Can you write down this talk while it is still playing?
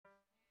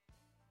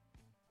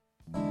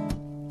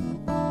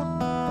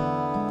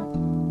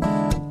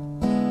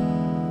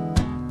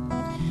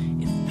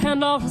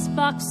Pandora's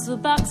box, a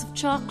box of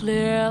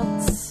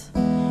chocolates,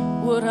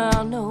 would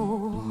I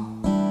know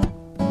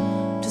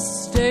to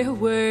stay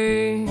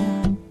away?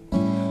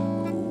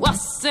 Oh, I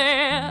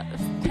said,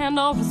 if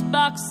Pandora's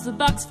box, a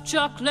box of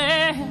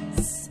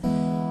chocolates,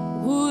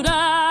 would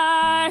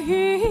I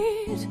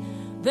eat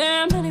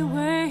them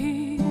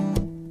anyway?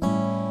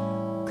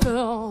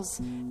 'Cause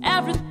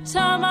every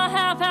time I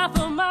have half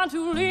a mind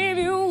to leave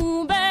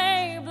you,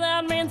 babe,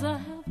 that means I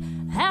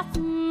have half a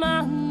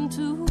mind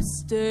to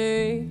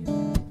stay.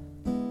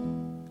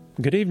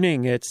 Good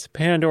evening. It's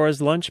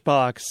Pandora's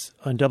Lunchbox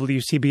on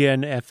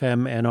WCBN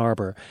FM Ann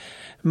Arbor.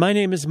 My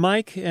name is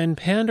Mike, and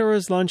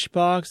Pandora's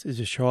Lunchbox is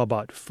a show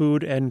about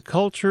food and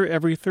culture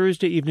every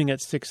Thursday evening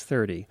at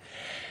 6:30.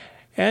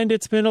 And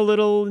it's been a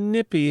little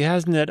nippy,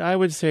 hasn't it? I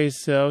would say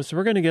so. So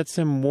we're going to get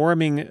some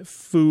warming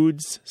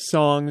foods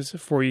songs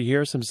for you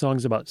here, some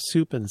songs about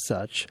soup and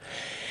such.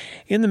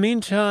 In the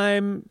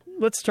meantime,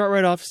 let's start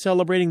right off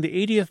celebrating the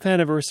 80th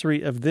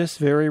anniversary of this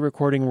very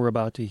recording we're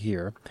about to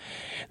hear.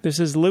 This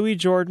is Louis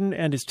Jordan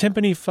and his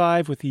Timpani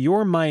 5 with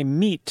You're My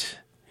Meat.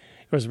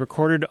 It was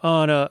recorded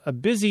on a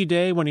busy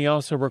day when he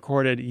also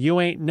recorded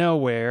You Ain't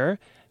Nowhere,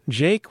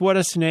 Jake What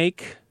a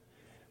Snake,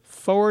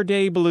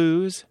 4-Day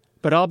Blues,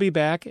 But I'll Be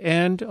Back,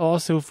 and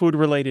also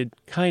food-related,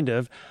 kind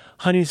of,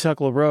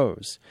 Honeysuckle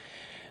Rose.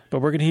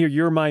 But we're going to hear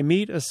You're My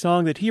Meat, a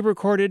song that he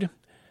recorded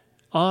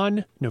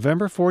on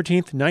November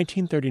 14th,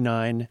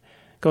 1939.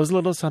 Goes a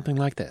little something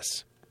like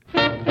this.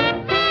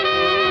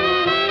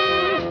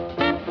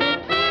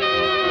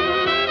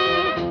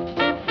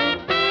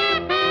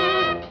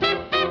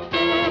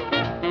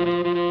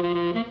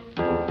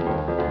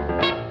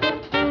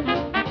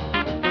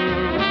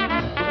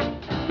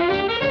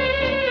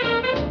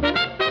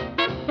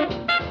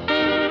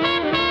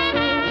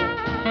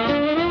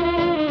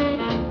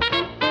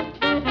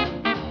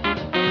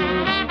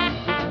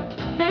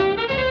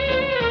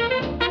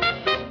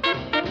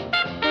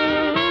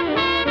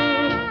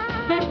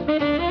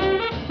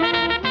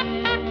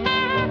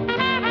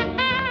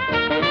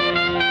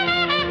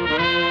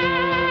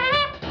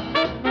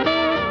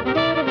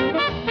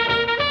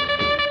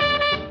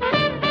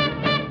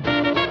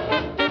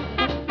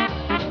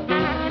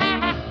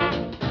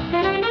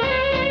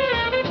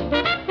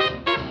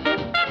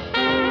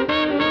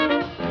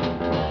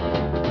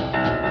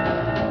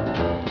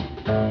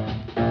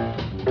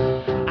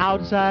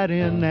 Outside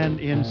in and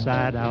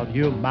inside out,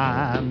 you're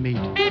my meat.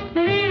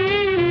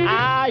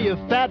 Ah, you're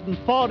fat and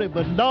 40,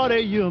 but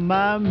Lordy, you're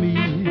my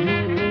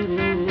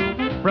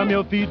meat. From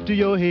your feet to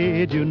your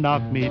head, you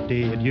knock me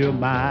dead, you're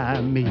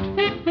my meat.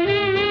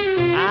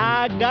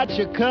 I got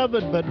you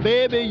covered, but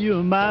baby,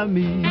 you're my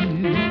meat.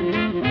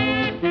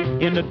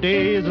 In the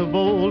days of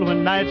old,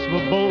 when knights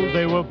were bold,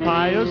 they were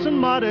pious and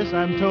modest,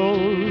 I'm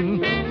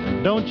told.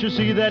 Don't you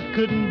see that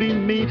couldn't be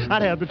me?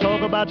 I'd have to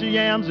talk about your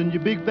yams and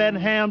your big fat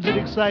hams. It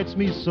excites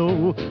me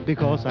so,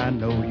 because I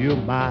know you're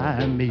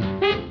my meat.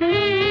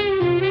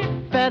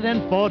 Fat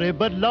and 40,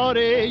 but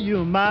Lordy,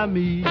 you're my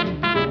meat.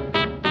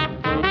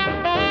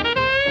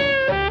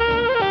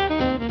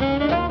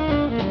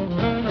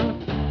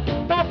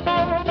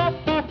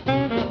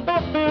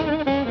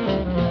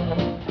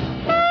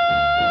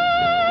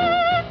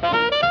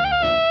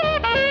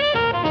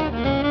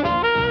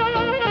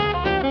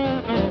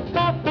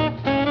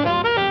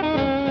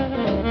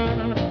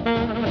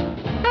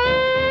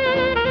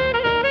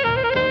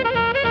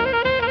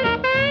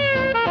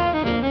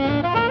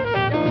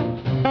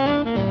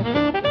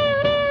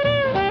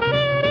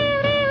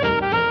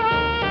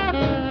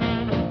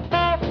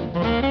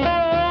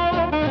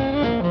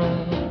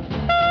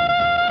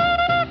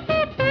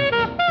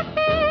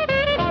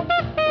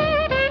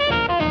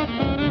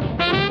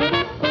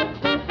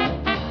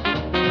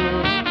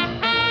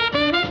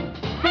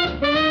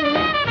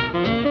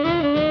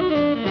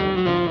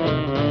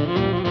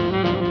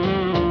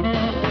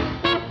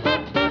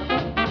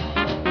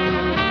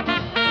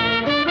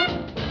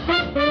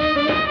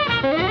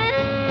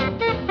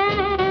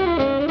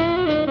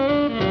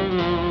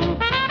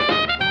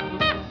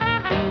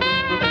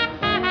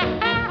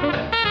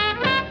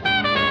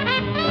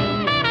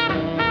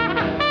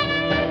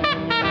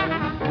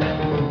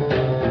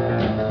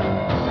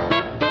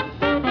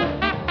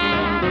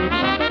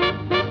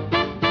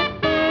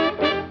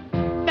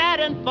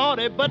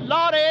 But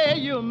Lordy,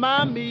 you're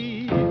my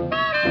meat.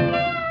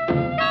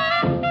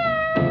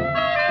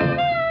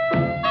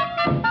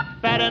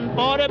 Fat and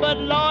 40, but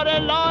Lordy,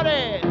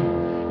 Lordy,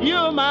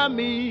 you're my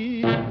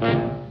meat.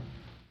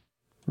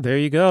 There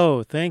you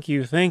go. Thank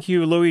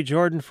you, Louis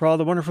Jordan, for all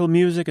the wonderful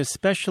music,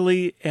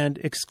 especially and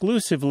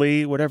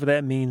exclusively, whatever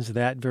that means,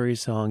 that very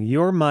song,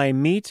 You're My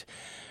Meat,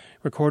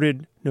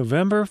 recorded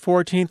November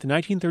 14th,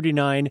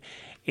 1939,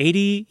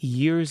 80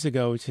 years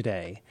ago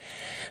today.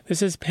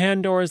 This is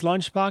Pandora's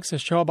Lunchbox, a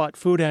show about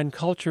food and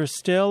culture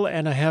still,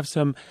 and I have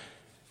some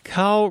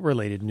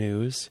cow-related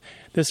news.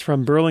 This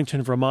from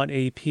Burlington, Vermont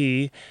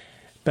AP.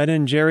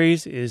 Ben &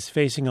 Jerry's is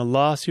facing a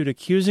lawsuit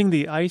accusing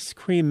the ice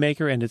cream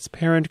maker and its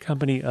parent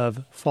company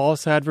of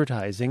false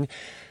advertising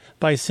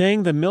by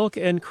saying the milk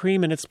and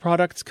cream in its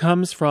products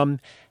comes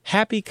from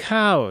happy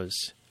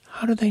cows.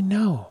 How do they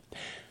know?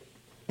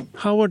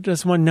 How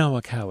does one know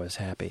a cow is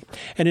happy?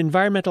 And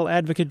environmental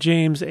advocate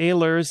James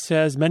Ehlers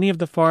says many of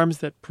the farms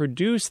that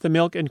produce the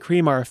milk and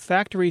cream are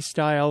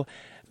factory-style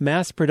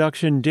mass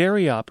production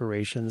dairy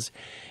operations.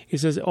 He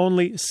says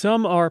only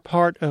some are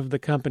part of the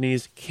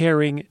company's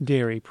Caring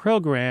Dairy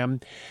program.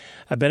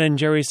 A Ben &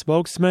 Jerry's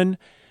spokesman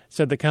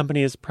said the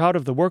company is proud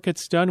of the work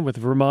it's done with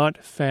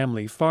Vermont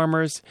family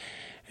farmers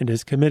and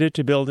is committed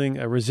to building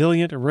a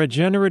resilient,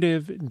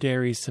 regenerative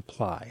dairy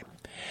supply.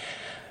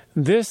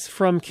 This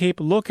from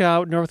Cape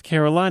Lookout, North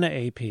Carolina,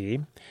 AP.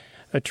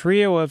 A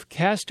trio of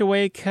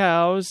castaway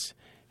cows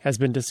has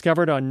been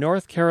discovered on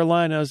North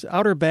Carolina's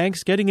Outer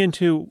Banks getting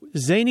into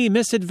zany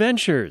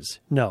misadventures.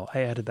 No,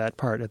 I added that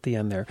part at the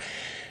end there.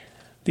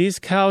 These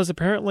cows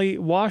apparently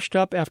washed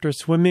up after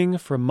swimming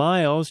for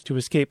miles to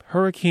escape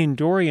Hurricane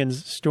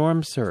Dorian's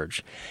storm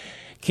surge.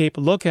 Cape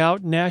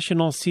Lookout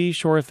National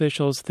Seashore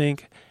officials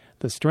think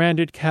the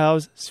stranded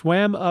cows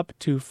swam up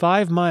to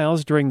 5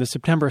 miles during the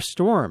September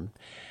storm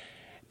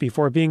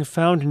before being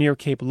found near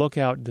Cape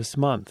Lookout this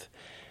month.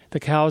 The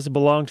cows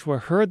belong to a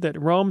herd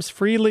that roams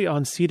freely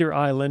on Cedar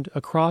Island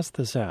across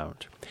the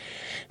Sound.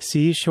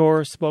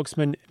 Seashore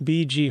spokesman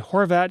B.G.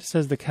 Horvat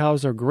says the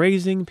cows are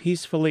grazing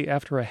peacefully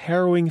after a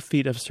harrowing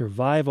feat of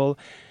survival,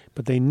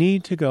 but they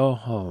need to go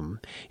home.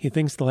 He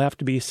thinks they'll have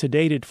to be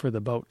sedated for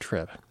the boat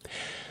trip.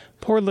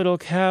 Poor little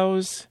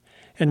cows.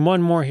 And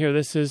one more here.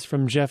 This is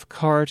from Jeff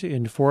Cart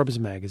in Forbes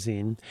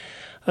magazine.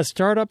 A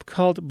startup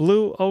called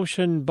Blue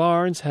Ocean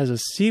Barns has a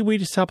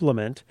seaweed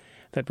supplement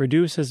that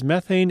reduces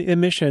methane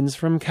emissions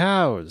from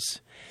cows.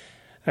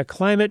 A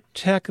climate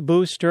tech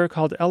booster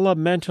called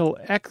Elemental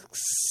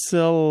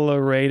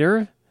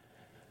Accelerator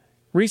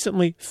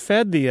recently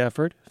fed the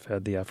effort,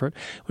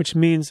 which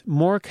means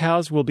more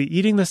cows will be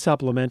eating the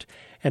supplement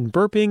and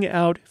burping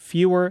out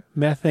fewer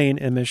methane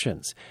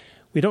emissions.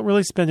 We don't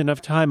really spend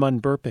enough time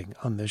on burping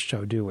on this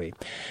show, do we?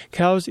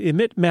 Cows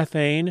emit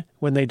methane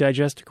when they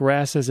digest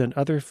grasses and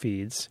other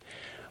feeds.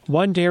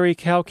 One dairy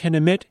cow can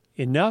emit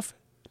enough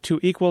to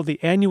equal the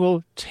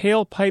annual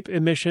tailpipe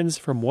emissions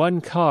from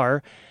one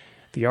car.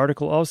 The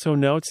article also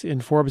notes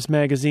in Forbes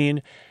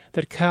magazine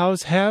that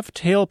cows have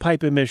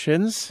tailpipe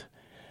emissions.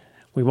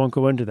 We won't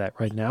go into that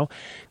right now.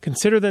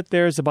 Consider that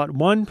there's about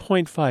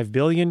 1.5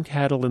 billion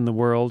cattle in the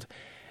world,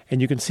 and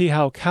you can see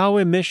how cow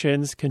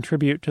emissions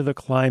contribute to the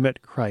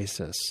climate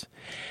crisis.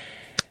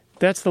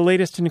 That's the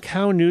latest in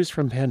cow news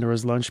from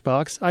Pandora's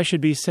Lunchbox. I should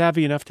be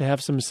savvy enough to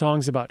have some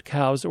songs about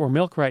cows or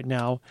milk right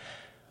now,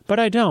 but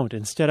I don't.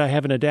 Instead, I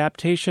have an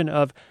adaptation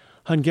of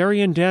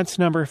Hungarian Dance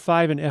No.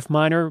 5 in F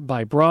minor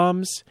by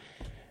Brahms,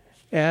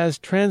 as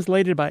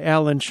translated by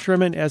Alan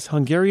Sherman as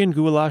Hungarian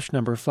Goulash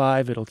No.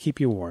 5. It'll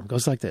keep you warm.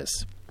 Goes like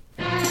this.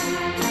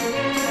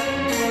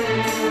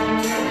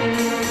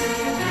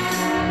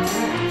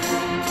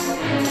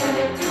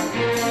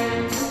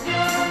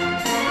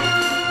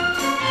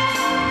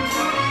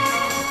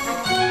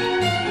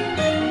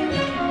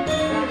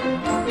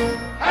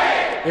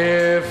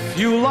 If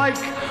you like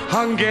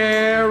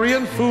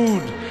Hungarian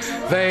food,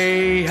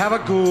 they have a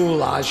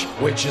goulash,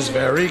 which is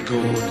very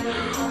good.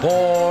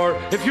 Or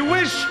if you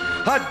wish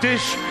a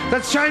dish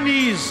that's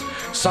Chinese,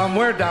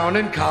 somewhere down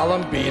in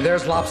column B,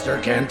 there's lobster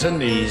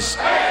Cantonese.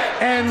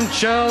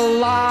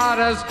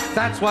 Enchiladas,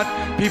 that's what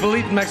people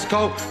eat in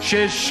Mexico.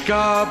 Shish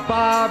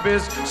kebab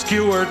is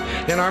skewered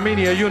in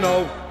Armenia, you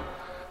know.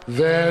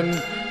 Then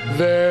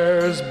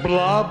there's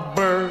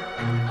blubber,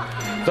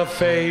 the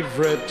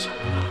favorite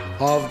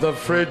of the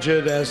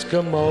frigid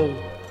Eskimo.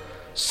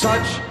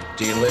 Such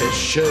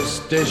delicious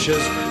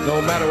dishes,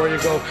 no matter where you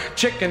go.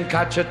 Chicken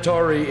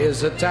cacciatore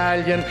is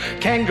Italian.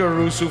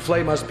 Kangaroo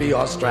souffle must be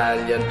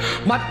Australian.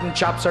 Mutton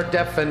chops are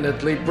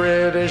definitely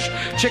British.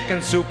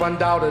 Chicken soup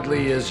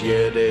undoubtedly is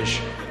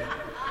Yiddish.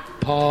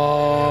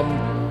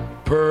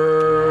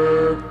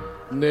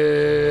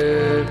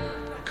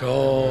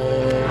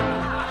 Pumpernickel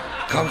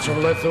comes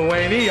from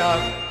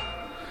Lithuania.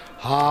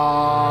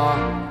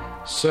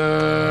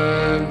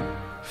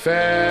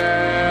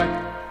 Hasenpfeffer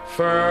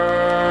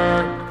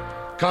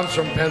comes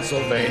from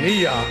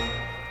Pennsylvania.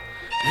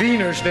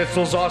 Wiener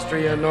Schnitzel's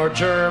Austrian or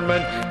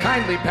German.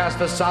 Kindly pass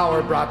the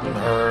Sauerbraten,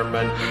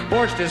 Herman.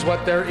 Borscht is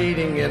what they're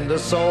eating in the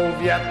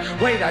Soviet.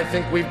 Wait, I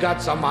think we've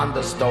got some on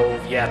the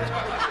stove yet.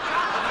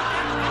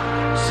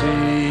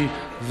 See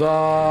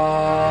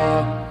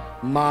the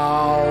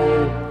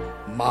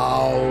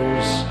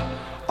mouse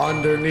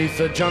underneath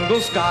the jungle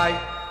sky.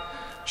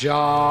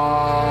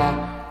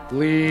 Jolly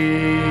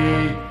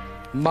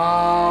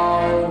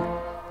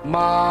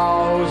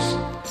mouse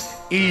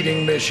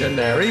eating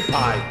missionary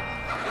pie.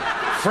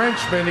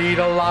 Frenchmen eat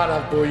a lot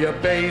of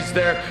bouillabaisse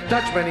there.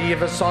 Dutchmen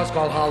eat a sauce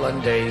called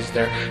Hollandaise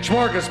there.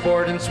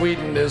 Smorgasbord in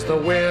Sweden is the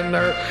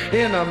winner.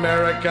 In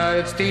America,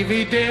 it's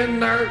TV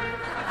dinner.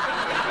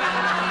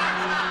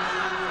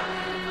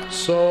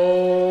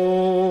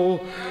 So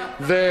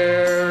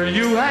there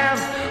you have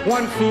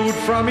one food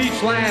from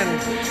each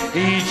land,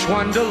 each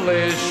one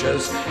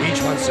delicious,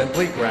 each one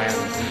simply grand.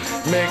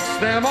 Mix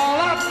them all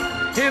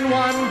up in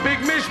one big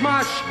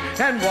mishmash,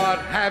 and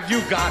what have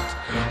you got?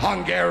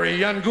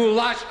 Hungarian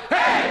goulash.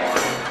 Hey!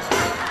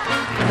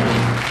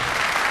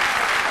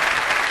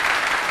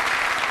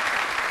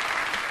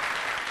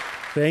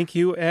 Thank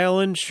you,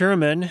 Alan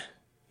Sherman.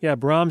 Yeah,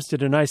 Brahms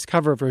did a nice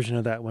cover version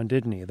of that one,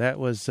 didn't he? That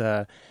was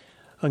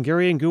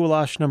Hungarian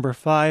Goulash number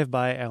 5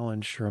 by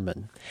Alan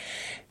Sherman.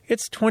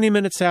 It's 20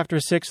 minutes after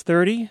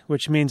 6:30,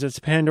 which means it's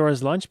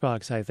Pandora's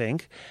Lunchbox, I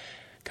think.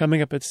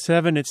 Coming up at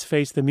 7, it's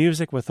Face the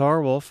Music with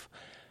Arwolf.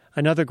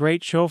 Another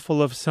great show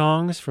full of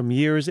songs from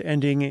years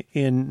ending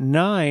in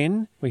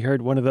 9. We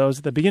heard one of those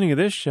at the beginning of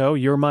this show,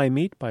 You're My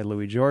Meat by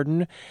Louis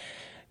Jordan,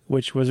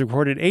 which was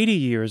recorded 80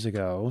 years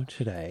ago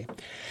today.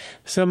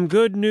 Some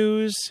good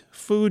news,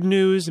 food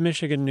news,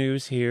 Michigan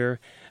news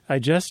here. I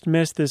just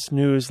missed this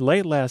news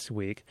late last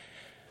week,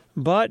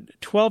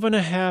 but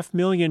 $12.5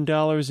 million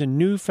in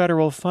new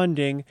federal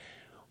funding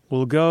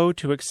will go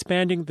to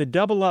expanding the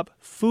Double Up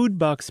Food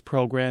Bucks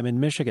program in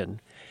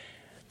Michigan.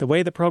 The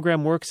way the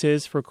program works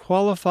is for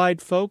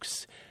qualified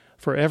folks,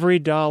 for every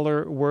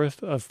dollar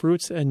worth of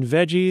fruits and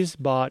veggies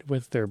bought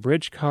with their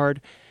Bridge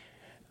card,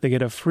 they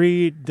get a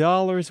free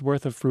 $1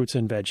 worth of fruits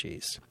and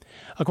veggies.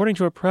 According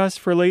to a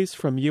press release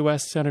from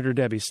U.S. Senator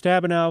Debbie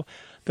Stabenow,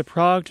 the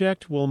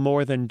project will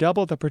more than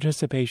double the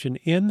participation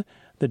in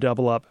the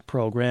Double Up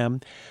program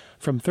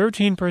from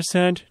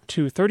 13%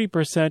 to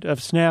 30%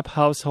 of SNAP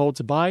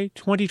households by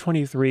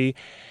 2023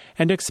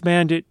 and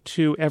expand it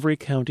to every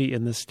county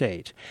in the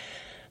state.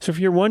 So if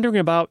you're wondering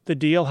about the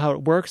deal, how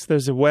it works,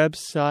 there's a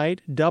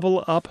website,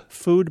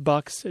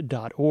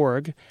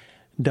 doubleupfoodbucks.org,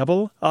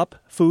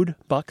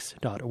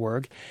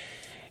 doubleupfoodbucks.org.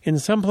 In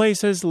some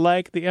places,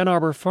 like the Ann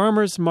Arbor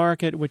Farmers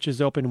Market, which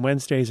is open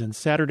Wednesdays and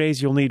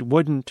Saturdays, you'll need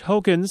wooden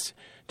tokens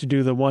to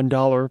do the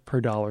 $1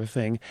 per dollar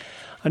thing.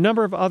 A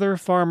number of other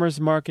farmers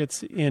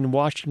markets in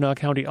Washtenaw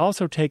County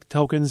also take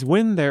tokens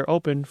when they're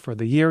open for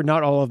the year.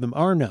 Not all of them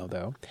are now,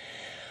 though.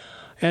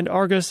 And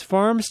Argus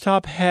Farm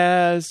Stop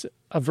has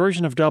a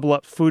version of Double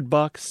Up Food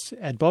Bucks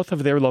at both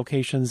of their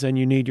locations, and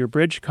you need your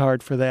Bridge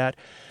card for that.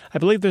 I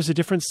believe there's a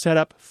different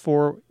setup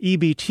for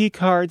EBT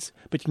cards,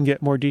 but you can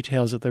get more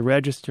details at the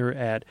register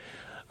at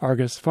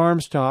Argus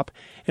Farm Stop.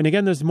 And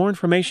again, there's more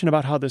information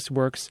about how this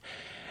works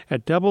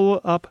at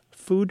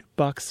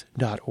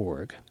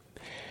doubleupfoodbucks.org.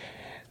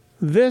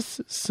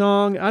 This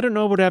song, I don't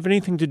know, would have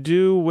anything to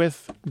do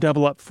with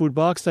Double Up Food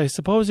Bucks. I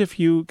suppose if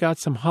you got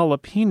some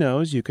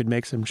jalapenos, you could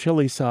make some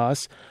chili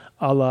sauce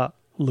a la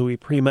Louis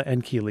Prima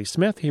and Keely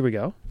Smith. Here we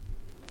go.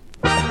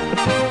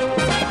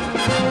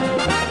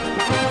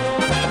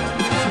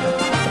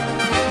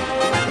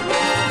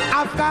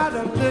 I've got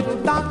a little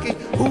donkey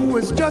who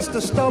is just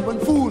a stubborn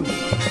fool.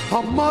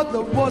 Her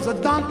mother was a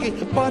donkey,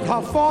 but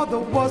her father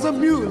was a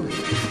mule.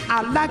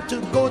 I like to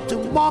go to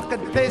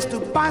marketplace to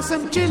buy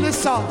some chili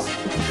sauce.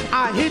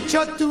 I hitch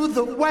her to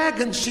the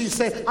wagon, she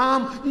say,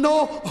 I'm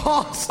no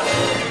horse.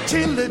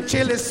 Chili,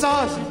 chili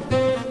sauce,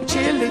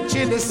 chili,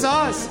 chili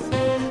sauce,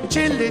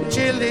 chili,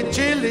 chili,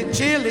 chili,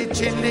 chili,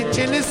 chili,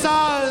 chili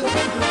sauce.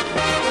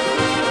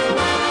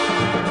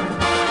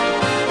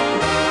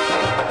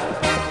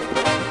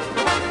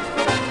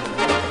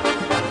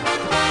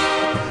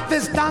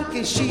 This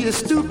donkey, she is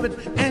stupid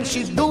and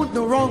she don't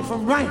know wrong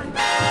from right.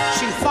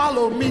 She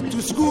followed me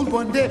to school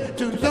one day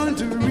to learn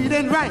to read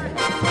and write.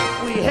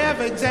 We have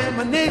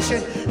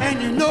examination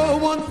and you know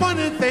one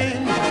funny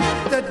thing.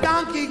 The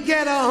donkey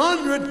get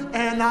 100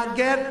 and I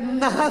get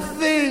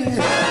nothing.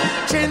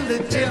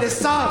 Chili, chili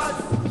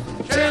sauce,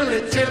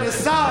 chili, chili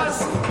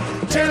sauce,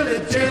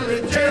 chili,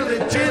 chili, chili,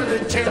 chili,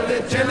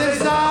 chili, chili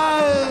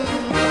sauce.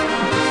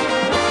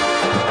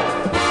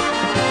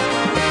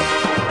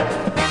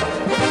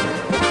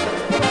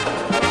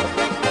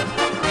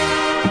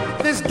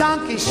 This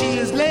donkey, she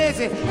is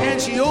lazy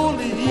and she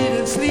only eat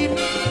and sleep.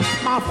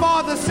 My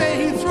father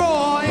say he throw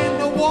her in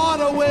the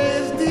water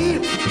where it's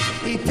deep.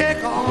 He take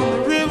her on the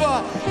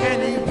river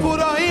and he put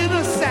her in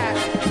a sack.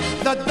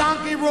 The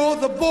donkey rolled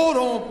the boat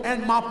on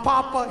and my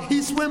papa,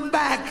 he swim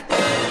back.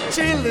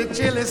 Chili,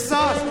 chili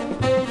sauce,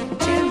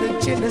 chili,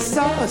 chili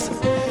sauce,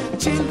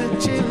 chili,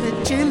 chili,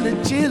 chili,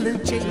 chili,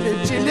 chili,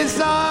 chili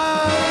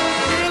sauce,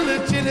 chili,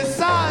 chili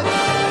sauce,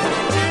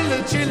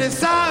 chili, chili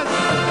sauce,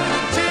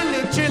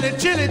 chili, chili,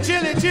 chili,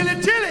 chili, chili,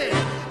 chili,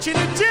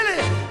 chili, chili,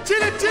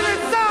 chili, chili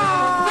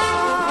sauce.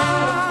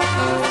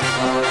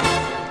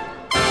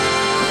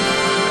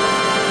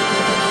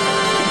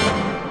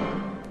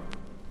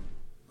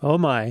 Oh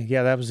my,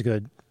 yeah, that was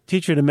good.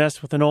 Teach you to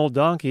mess with an old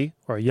donkey,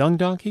 or a young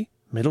donkey,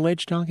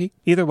 middle-aged donkey.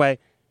 Either way,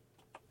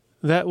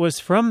 that was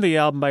from the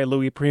album by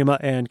Louis Prima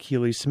and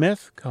Keely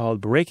Smith called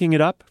Breaking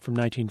It Up from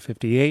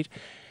 1958.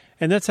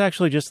 And that's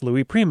actually just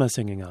Louis Prima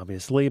singing,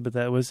 obviously, but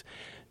that was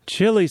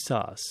Chili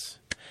Sauce.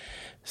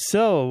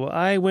 So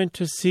I went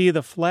to see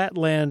the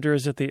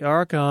Flatlanders at the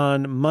Ark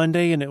on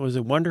Monday, and it was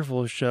a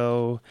wonderful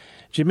show.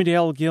 Jimmy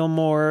Dale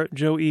Gilmore,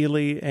 Joe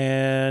Ely,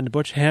 and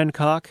Butch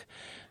Hancock,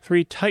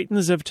 three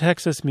titans of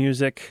Texas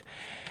music.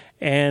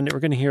 And we're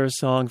going to hear a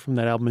song from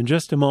that album in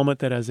just a moment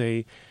that has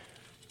a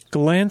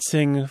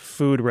glancing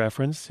food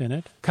reference in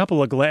it. A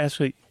couple of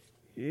glancing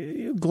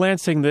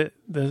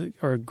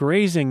or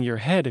grazing your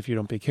head if you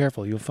don't be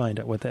careful. You'll find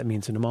out what that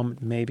means in a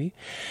moment, maybe.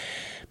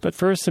 But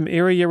first, some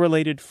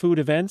area-related food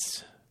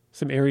events,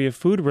 some area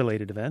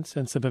food-related events,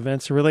 and some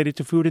events related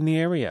to food in the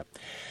area.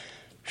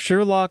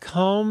 Sherlock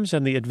Holmes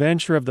and the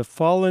Adventure of the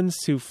Fallen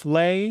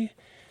Souffle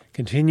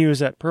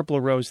continues at Purple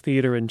Rose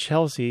Theater in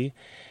Chelsea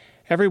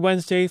every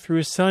Wednesday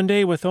through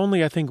Sunday, with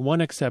only, I think,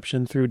 one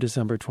exception through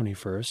December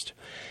 21st.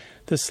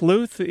 The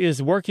sleuth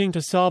is working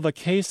to solve a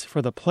case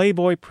for the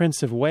Playboy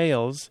Prince of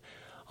Wales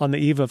on the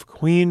eve of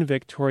Queen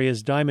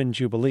Victoria's Diamond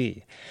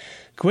Jubilee.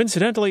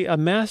 Coincidentally, a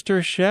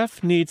master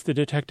chef needs the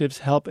detective's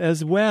help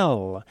as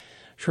well.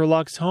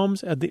 Sherlock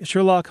Holmes and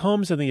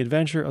the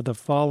Adventure of the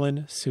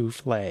Fallen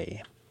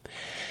Souffle.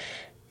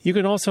 You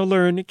can also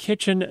learn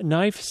kitchen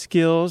knife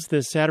skills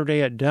this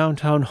Saturday at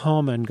Downtown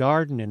Home and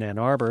Garden in Ann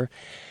Arbor.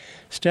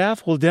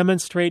 Staff will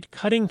demonstrate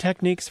cutting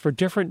techniques for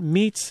different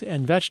meats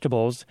and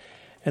vegetables,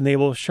 and they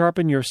will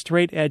sharpen your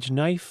straight-edge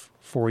knife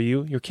for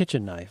you, your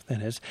kitchen knife,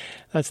 that is.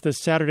 That's this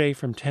Saturday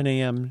from 10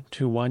 a.m.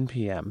 to 1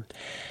 p.m.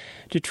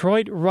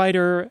 Detroit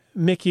writer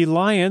Mickey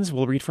Lyons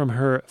will read from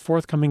her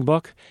forthcoming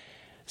book,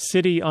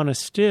 City on a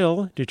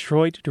Still,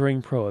 Detroit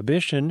During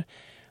Prohibition.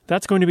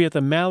 That's going to be at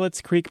the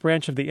Malletts Creek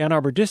branch of the Ann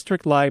Arbor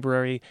District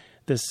Library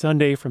this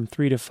Sunday from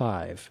 3 to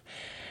 5.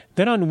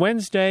 Then on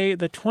Wednesday,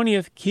 the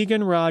 20th,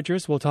 Keegan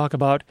Rogers will talk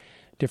about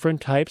different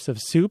types of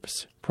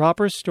soups,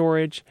 proper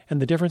storage, and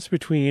the difference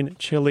between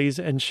chilies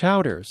and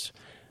chowders,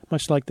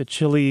 much like the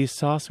chili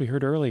sauce we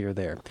heard earlier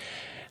there.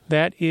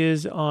 That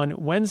is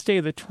on Wednesday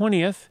the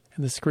 20th,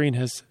 and the screen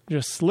has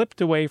just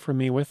slipped away from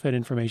me with that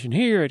information.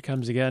 Here it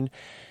comes again.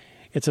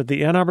 It's at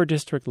the Ann Arbor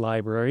District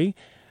Library,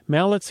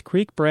 Malletts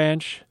Creek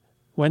Branch,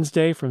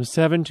 Wednesday from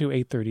 7 to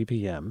 8:30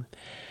 p.m.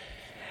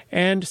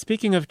 And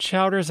speaking of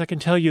chowders, I can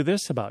tell you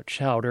this about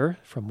chowder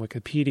from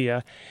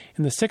Wikipedia.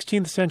 In the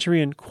 16th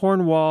century in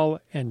Cornwall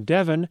and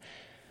Devon,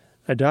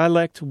 a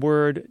dialect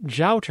word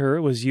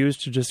jouter was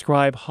used to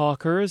describe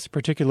hawkers,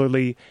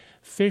 particularly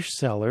fish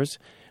sellers,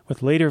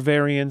 with later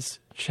variants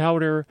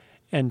chowder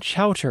and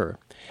chowter.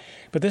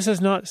 But this is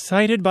not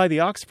cited by the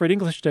Oxford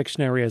English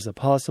Dictionary as a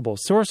possible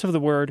source of the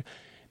word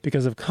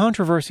because of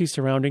controversy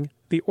surrounding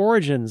the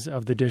origins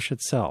of the dish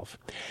itself.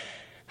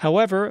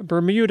 However,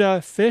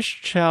 Bermuda fish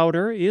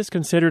chowder is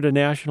considered a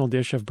national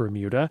dish of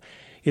Bermuda.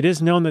 It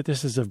is known that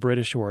this is of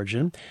British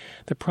origin.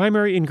 The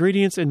primary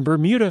ingredients in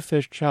Bermuda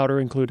fish chowder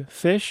include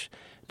fish,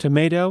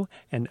 tomato,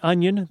 and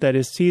onion that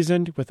is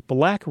seasoned with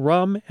black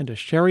rum and a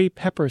sherry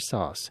pepper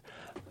sauce.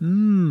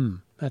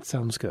 That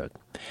sounds good.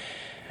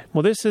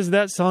 Well, this is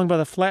that song by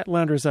the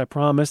Flatlanders, I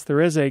promised. There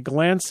is a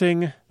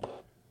glancing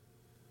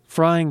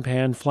frying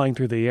pan flying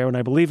through the air, and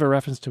I believe a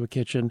reference to a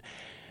kitchen.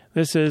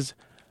 This is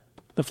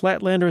the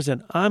Flatlanders,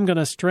 and I'm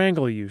Gonna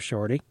Strangle You,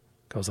 Shorty.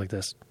 Goes like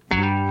this.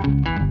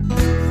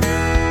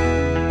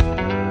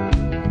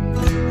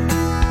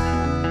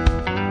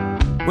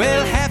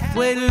 Well,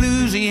 halfway to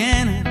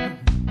Louisiana,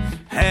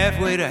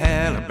 halfway to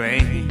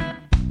Alabama,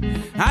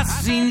 I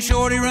seen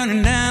Shorty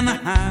running down the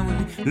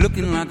highway,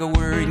 looking like a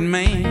worried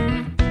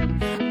man.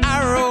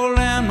 I rolled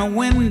down my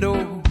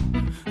window,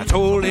 I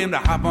told him to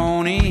hop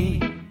on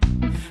in.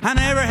 I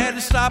never had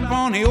to stop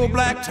on the old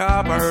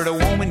blacktop. I heard a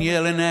woman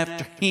yelling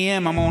after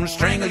him, I'm gonna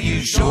strangle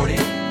you, Shorty.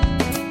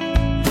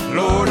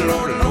 Lordy,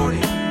 Lordy,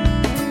 Lordy.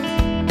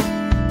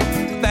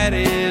 That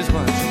is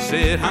what she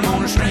said, I'm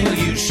gonna strangle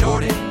you,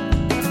 Shorty.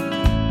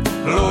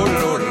 Lordy,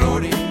 Lordy,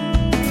 Lordy.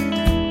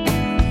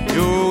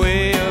 You're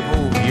way up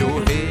over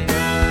your head.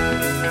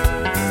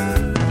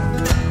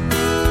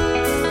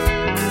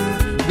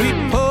 We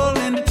pulled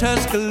into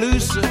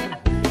Tuscaloosa,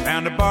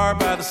 found a bar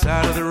by the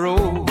side of the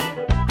road.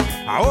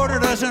 I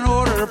ordered us an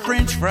order of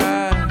French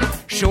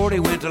fries. Shorty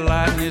went to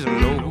lighten his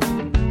load.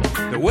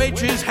 The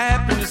waitress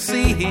happened to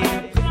see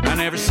him. I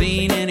never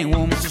seen any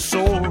woman so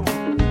sore.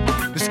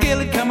 The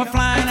skillet come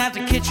a-flying out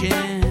the kitchen.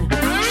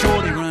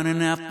 Shorty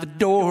running out the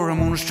door. I'm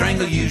gonna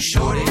strangle you,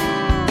 Shorty.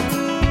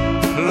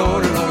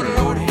 Lordy, Lordy,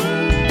 Lordy.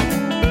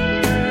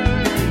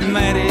 And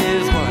that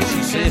is what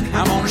she said.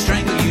 I'm gonna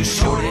strangle you,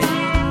 Shorty.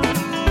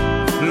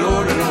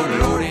 Lordy, Lordy,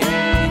 Lordy.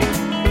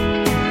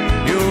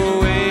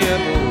 You're way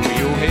up over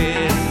your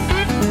head.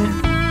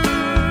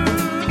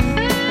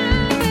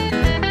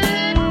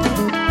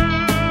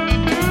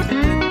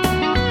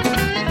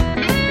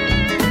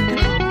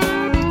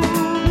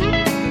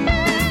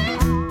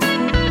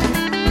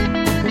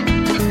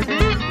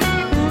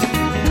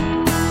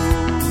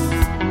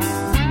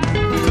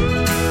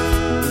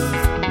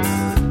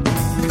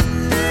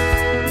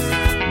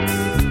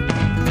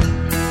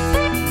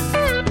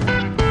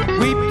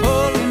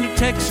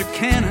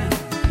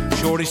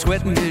 Shorty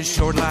sweating his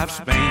short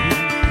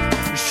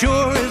lifespan.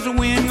 Sure as the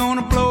wind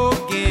gonna blow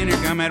again, here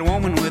come that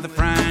woman with a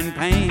frying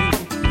pan.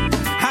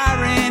 I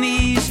ran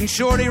east and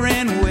Shorty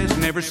ran west,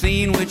 never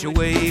seen which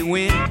way he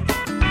went.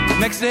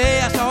 Next day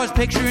I saw his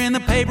picture in the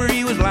paper,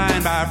 he was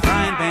lying by a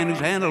frying pan whose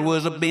handle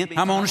was a bent.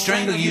 I'm gonna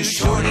strangle you,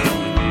 Shorty.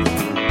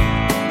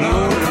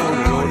 Lord,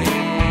 Lord, Lordy.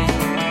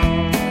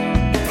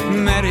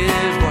 that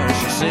is what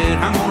she said.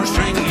 I'm gonna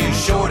strangle you,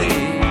 shorty.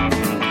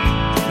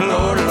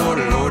 Lordy,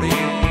 lordy, lordy.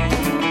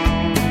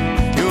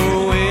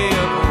 You're way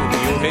up over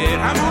your head.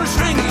 I'm gonna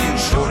strangle you,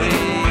 shorty.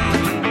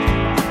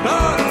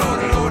 Lordy,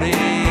 lordy, lordy.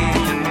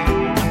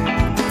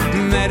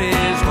 That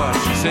is what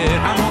she said.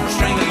 I'm gonna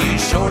strangle you,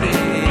 shorty.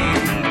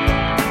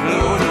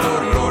 Lordy,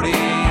 lordy, lordy.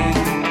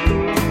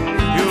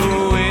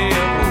 You're way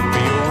up over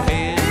your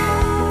head.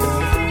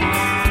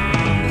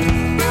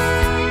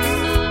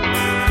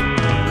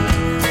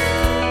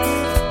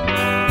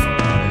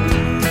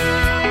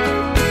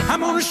 I'm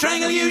gonna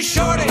strangle you,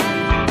 shorty.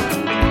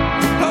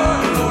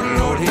 Lordy, lordy,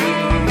 lordy.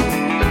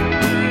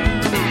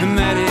 And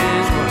that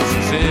is what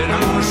she said.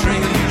 I'm gonna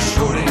strangle you,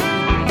 shorty.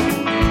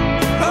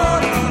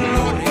 Lordy, lordy,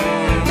 lordy.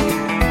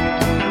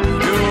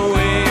 You're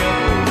way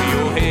up over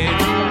your head.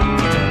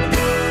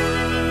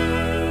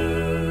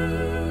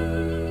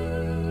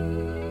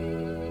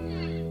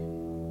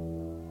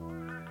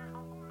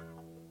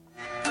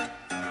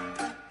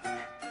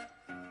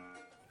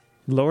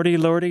 Lordy,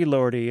 lordy,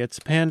 lordy. It's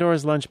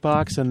Pandora's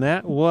Lunchbox, and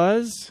that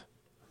was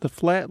the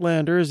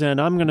Flatlanders, and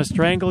I'm Gonna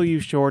Strangle You,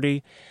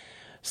 Shorty,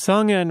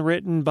 sung and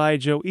written by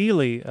Joe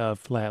Ely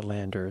of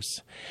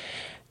Flatlanders.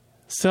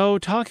 So,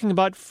 talking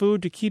about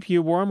food to keep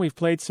you warm, we've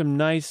played some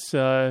nice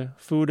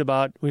food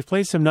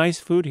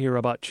here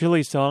about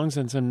chili songs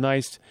and some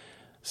nice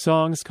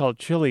songs called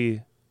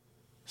chili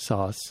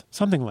sauce,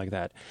 something like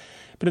that.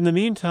 But in the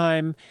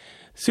meantime,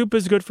 soup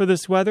is good for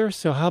this weather,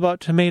 so how about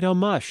tomato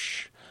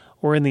mush?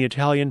 Or in the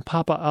Italian,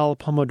 papa al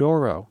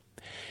pomodoro.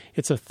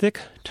 It's a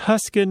thick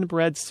Tuscan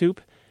bread soup,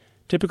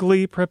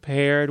 typically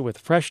prepared with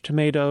fresh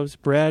tomatoes,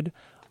 bread,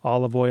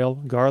 olive oil,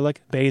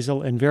 garlic,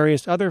 basil, and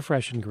various other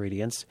fresh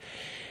ingredients.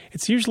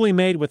 It's usually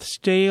made with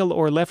stale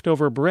or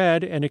leftover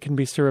bread, and it can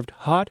be served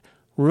hot,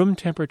 room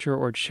temperature,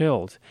 or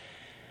chilled.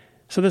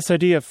 So this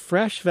idea of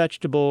fresh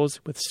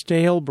vegetables with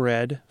stale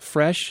bread,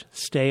 fresh,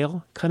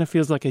 stale, kind of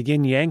feels like a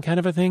yin-yang kind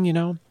of a thing, you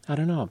know? I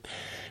don't know.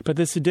 But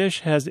this dish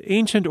has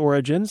ancient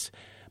origins,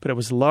 but it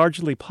was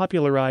largely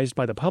popularized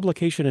by the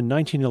publication in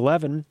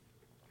 1911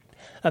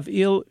 of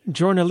Il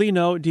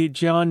Giornalino di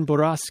Gian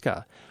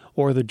Burrasca,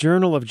 or The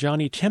Journal of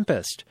Johnny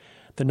Tempest,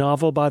 the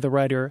novel by the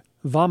writer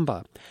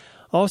Vamba.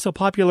 Also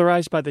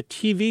popularized by the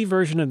TV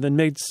version in the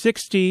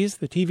mid-60s,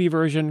 the TV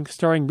version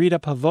starring Rita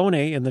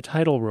Pavone in the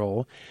title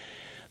role.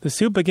 The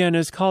soup, again,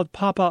 is called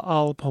Papa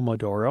al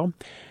Pomodoro.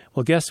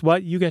 Well, guess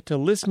what? You get to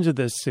listen to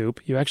this soup.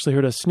 You actually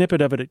heard a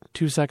snippet of it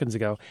 2 seconds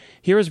ago.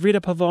 Here is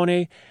Rita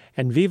Pavone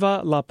and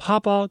Viva la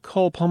Papa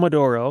col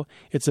Pomodoro.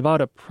 It's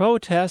about a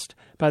protest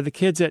by the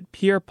kids at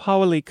Pier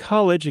Paoli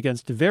College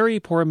against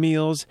very poor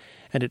meals,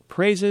 and it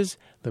praises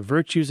the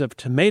virtues of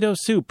tomato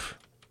soup.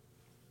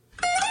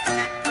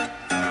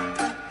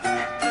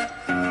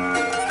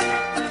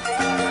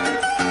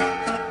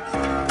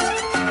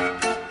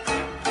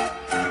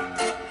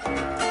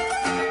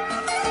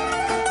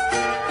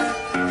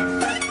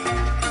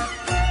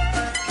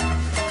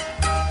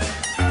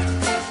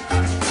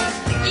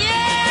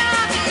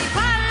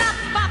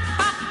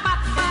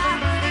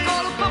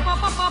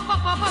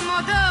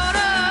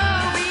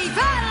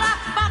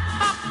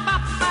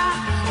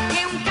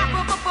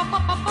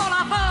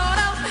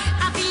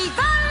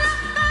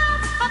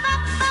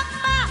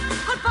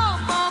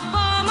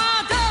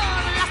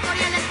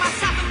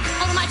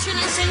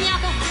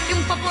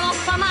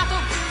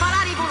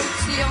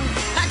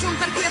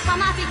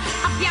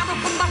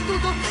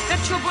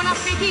 Perciò buon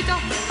appetito,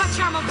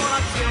 facciamo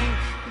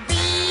colazione.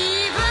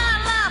 Viva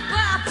la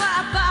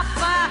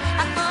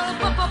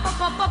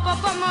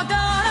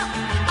pomodoro,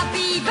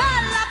 viva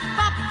la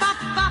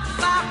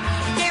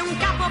che è un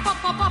capo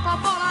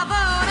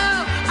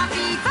lavoro,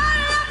 viva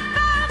la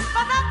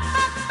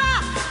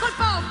col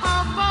pomodoro.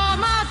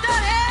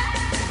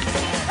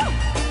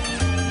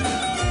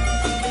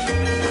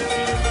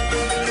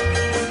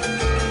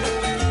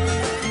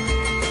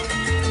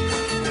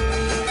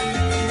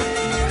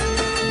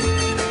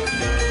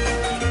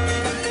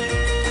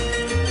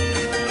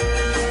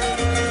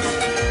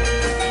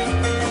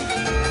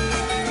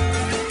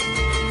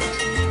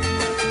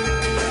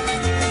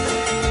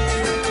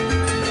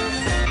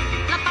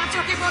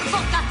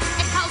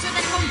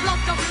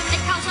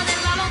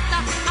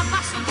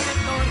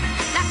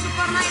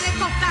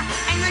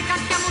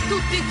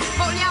 Tutti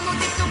vogliamo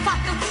detto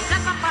fatto la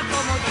pappa al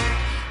pomodoro.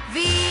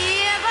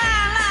 Viva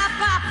la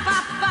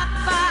pappa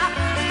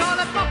con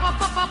il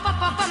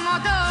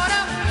pomodoro.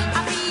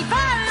 Viva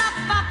la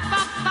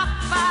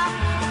pappa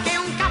che è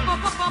un capo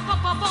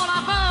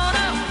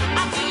lavoro.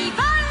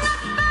 Viva la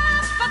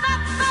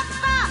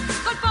pappa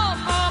col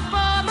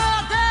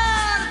pomodoro.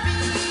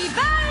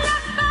 Viva la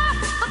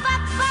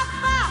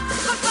pappa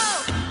col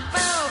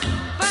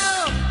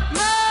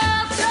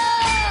pomodoro.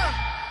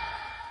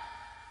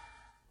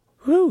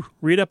 Woo!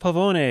 Rita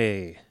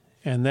Pavone.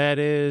 And that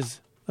is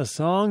a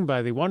song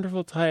by the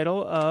wonderful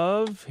title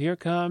of, here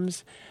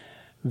comes,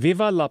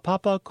 Viva la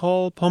Papa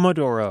col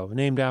Pomodoro,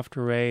 named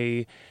after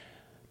a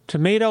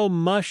tomato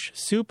mush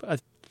soup, a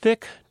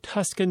thick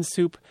Tuscan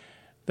soup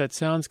that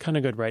sounds kind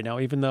of good right now,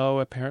 even though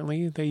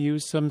apparently they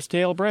use some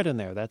stale bread in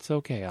there. That's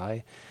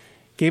okay.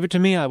 gave it to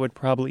me, I would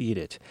probably eat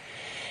it.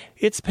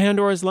 It's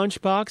Pandora's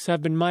Lunchbox.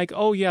 I've been Mike.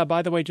 Oh, yeah,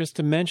 by the way, just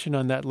to mention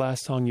on that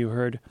last song you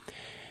heard,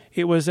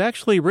 it was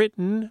actually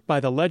written by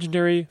the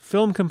legendary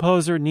film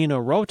composer Nino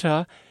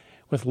Rota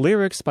with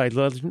lyrics by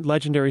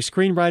legendary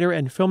screenwriter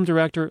and film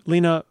director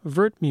Lena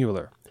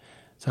Wertmuller.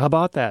 So how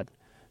about that?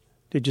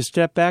 Did you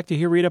step back to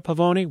hear Rita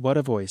Pavone? What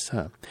a voice,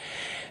 huh?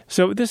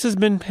 So this has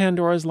been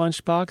Pandora's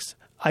Lunchbox.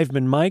 I've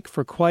been Mike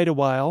for quite a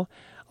while.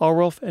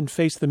 Arwolf and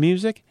Face the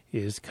Music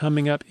is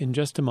coming up in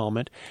just a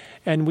moment.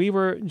 And we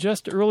were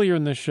just earlier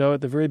in the show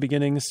at the very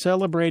beginning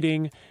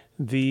celebrating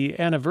the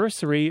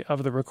anniversary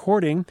of the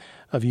recording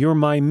of You're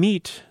My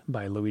Meat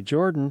by Louis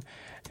Jordan.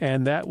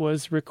 And that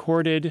was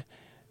recorded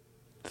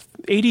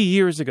 80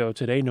 years ago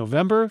today,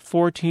 November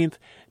 14th,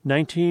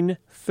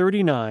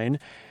 1939.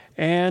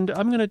 And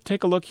I'm going to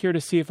take a look here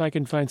to see if I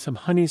can find some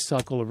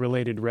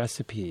honeysuckle-related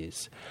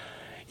recipes.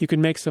 You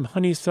can make some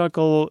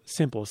honeysuckle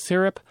simple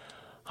syrup,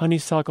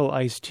 honeysuckle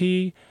iced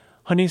tea,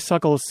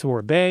 honeysuckle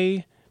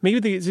sorbet. Maybe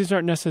these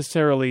aren't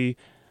necessarily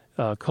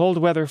cold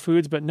weather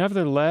foods, but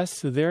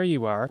nevertheless, there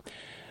you are.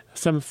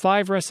 Some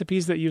 5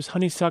 recipes that use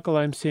honeysuckle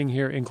I'm seeing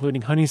here,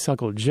 including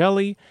honeysuckle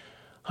jelly,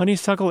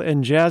 honeysuckle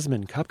and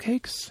jasmine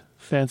cupcakes,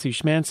 fancy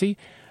schmancy,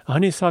 a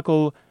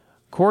honeysuckle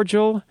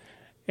cordial,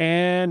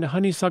 and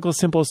honeysuckle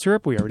simple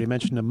syrup we already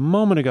mentioned a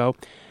moment ago.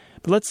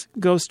 But let's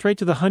go straight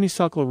to the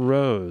honeysuckle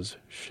rose,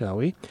 shall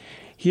we?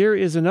 Here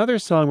is another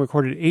song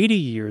recorded 80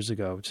 years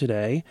ago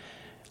today.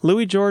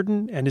 Louis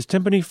Jordan and his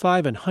Timpani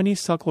 5 and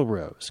Honeysuckle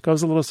Rose.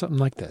 Goes a little something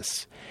like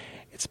this.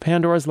 It's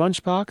Pandora's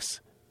Lunchbox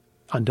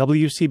on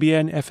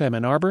WCBN FM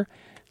Ann Arbor.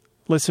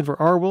 Listen for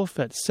Arwolf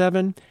at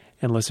 7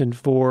 and listen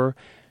for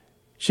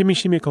Shimmy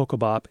Shimmy Cocoa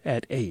Bop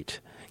at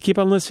 8. Keep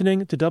on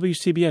listening to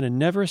WCBN and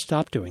never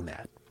stop doing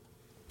that.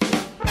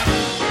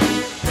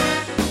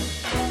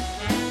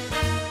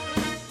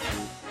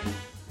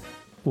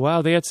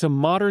 Wow, they had some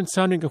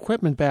modern-sounding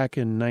equipment back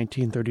in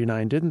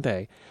 1939, didn't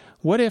they?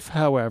 What if,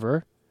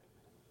 however,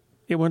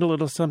 it went a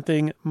little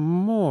something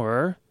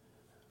more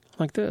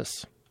like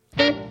this?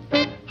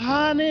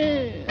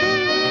 Honey,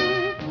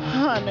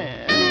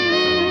 honey,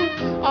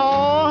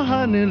 oh,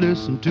 honey,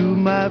 listen to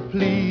my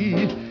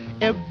plea.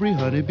 Every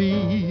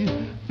honeybee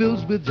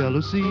fills with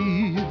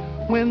jealousy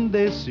when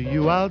they see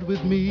you out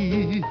with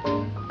me.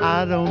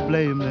 I don't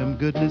blame them,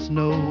 goodness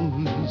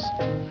knows.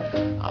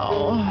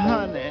 Oh,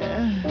 honey,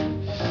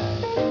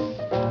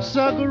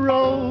 suck a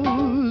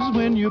rose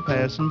when you're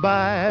passing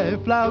by.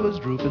 Flowers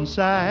droop and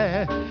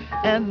sigh,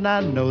 and I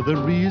know the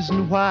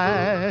reason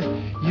why.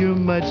 You're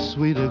much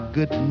sweeter,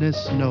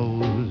 goodness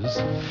knows.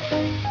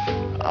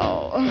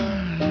 Oh,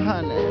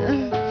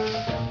 honey,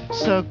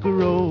 suck a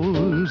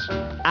rose.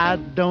 I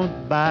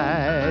don't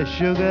buy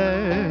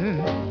sugar.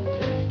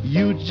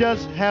 You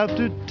just have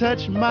to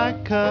touch my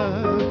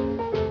cup.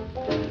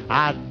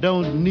 I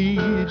don't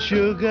need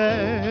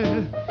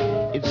sugar.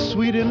 It's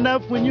sweet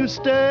enough when you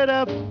stir it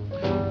up.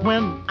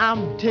 When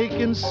I'm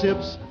taking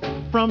sips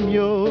from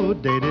your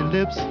dainty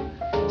lips,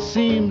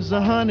 seems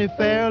the honey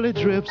fairly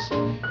drips.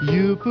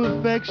 You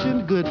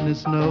perfection,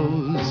 goodness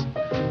knows.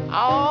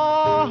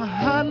 Oh,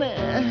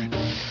 honey,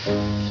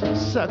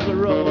 suck a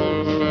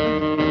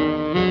rose.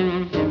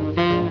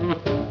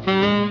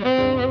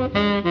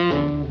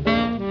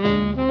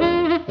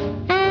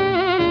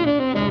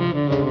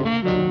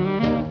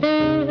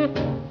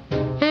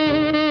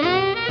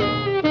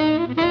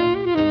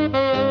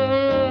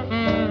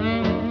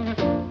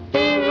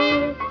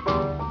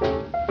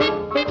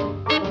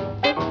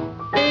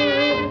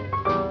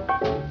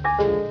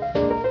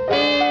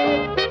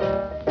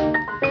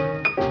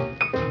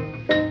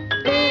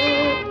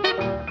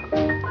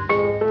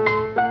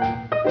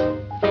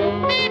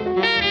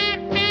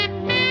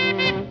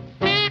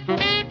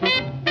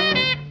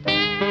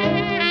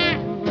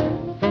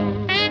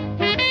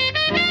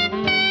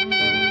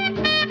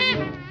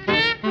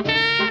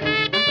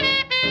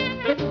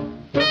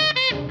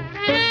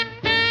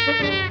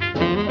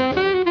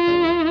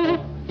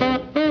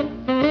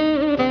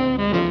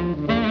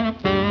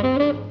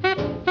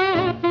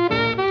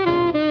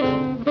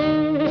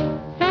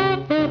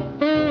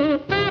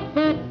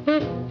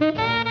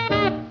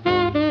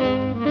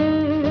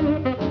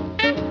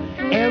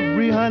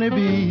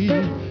 Honeybee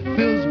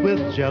fills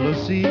with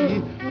jealousy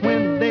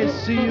when they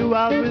see you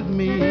out with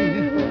me.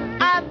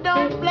 I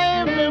don't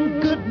blame them,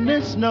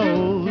 goodness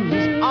knows.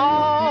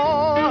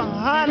 Oh,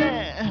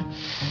 honey,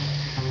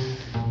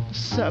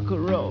 suck a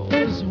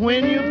rose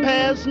when you're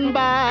passing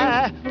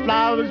by.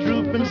 Flowers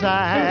droop and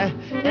sigh,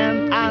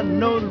 and I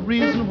know the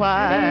reason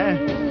why.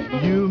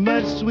 You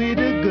much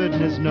sweeter,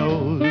 goodness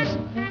knows.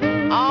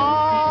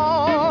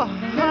 Oh,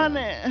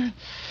 honey,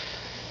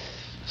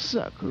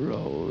 suck a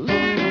rose.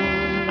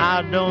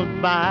 I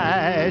don't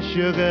buy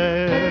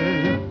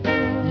sugar.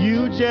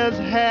 You just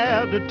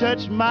have to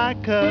touch my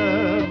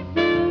cup.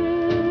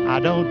 I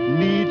don't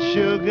need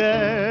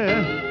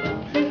sugar.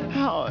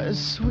 Oh, it's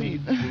sweet.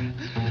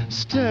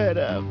 Stir it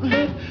up.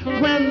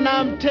 When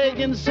I'm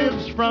taking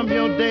sips from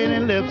your dainty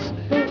lips,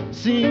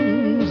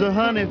 seems the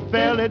honey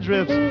fairly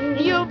drips.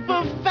 Your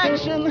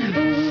perfection,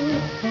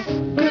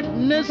 goodness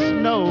goodness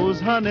knows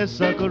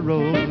honeysuckle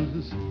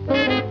rose.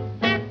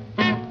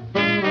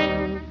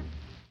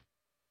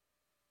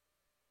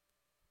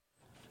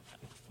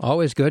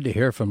 Always good to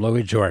hear from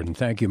Louis Jordan.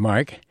 Thank you,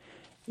 Mike.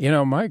 You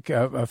know, Mike,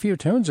 a few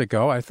tunes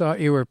ago, I thought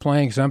you were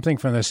playing something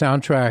from the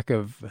soundtrack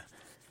of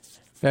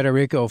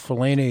Federico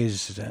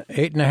Fellini's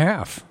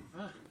 8½.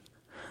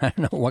 I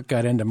don't know what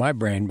got into my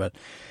brain, but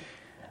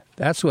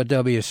that's what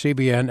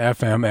WCBN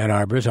FM Ann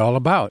Arbor is all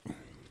about.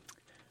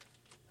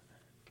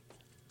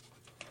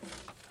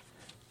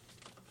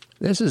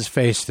 This is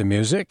Face the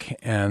Music,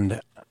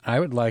 and I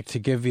would like to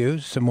give you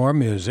some more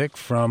music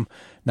from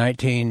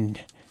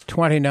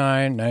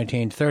 1929,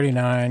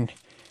 1939,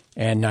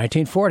 and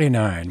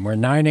 1949. We're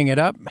nining it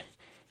up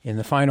in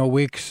the final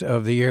weeks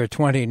of the year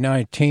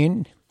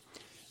 2019.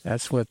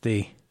 That's what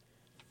the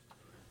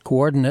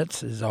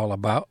coordinates is all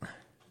about.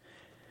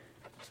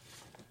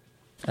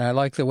 I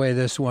like the way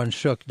this one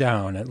shook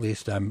down. At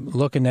least I'm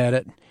looking at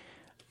it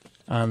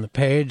on the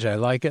page. I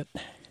like it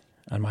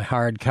on my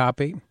hard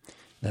copy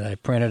that I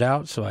printed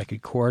out so I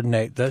could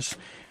coordinate this.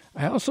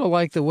 I also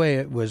like the way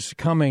it was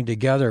coming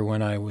together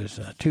when I was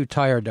too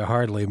tired to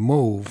hardly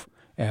move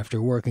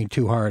after working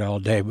too hard all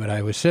day. But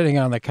I was sitting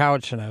on the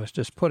couch and I was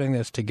just putting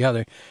this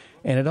together,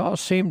 and it all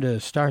seemed to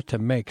start to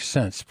make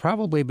sense,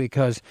 probably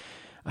because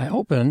I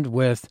opened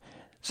with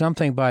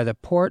something by the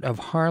Port of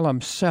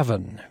Harlem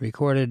 7,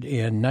 recorded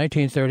in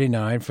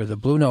 1939 for the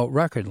Blue Note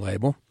record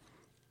label.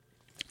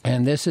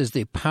 And this is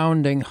the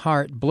Pounding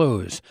Heart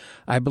Blues.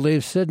 I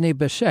believe Sidney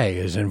Bechet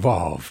is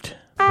involved.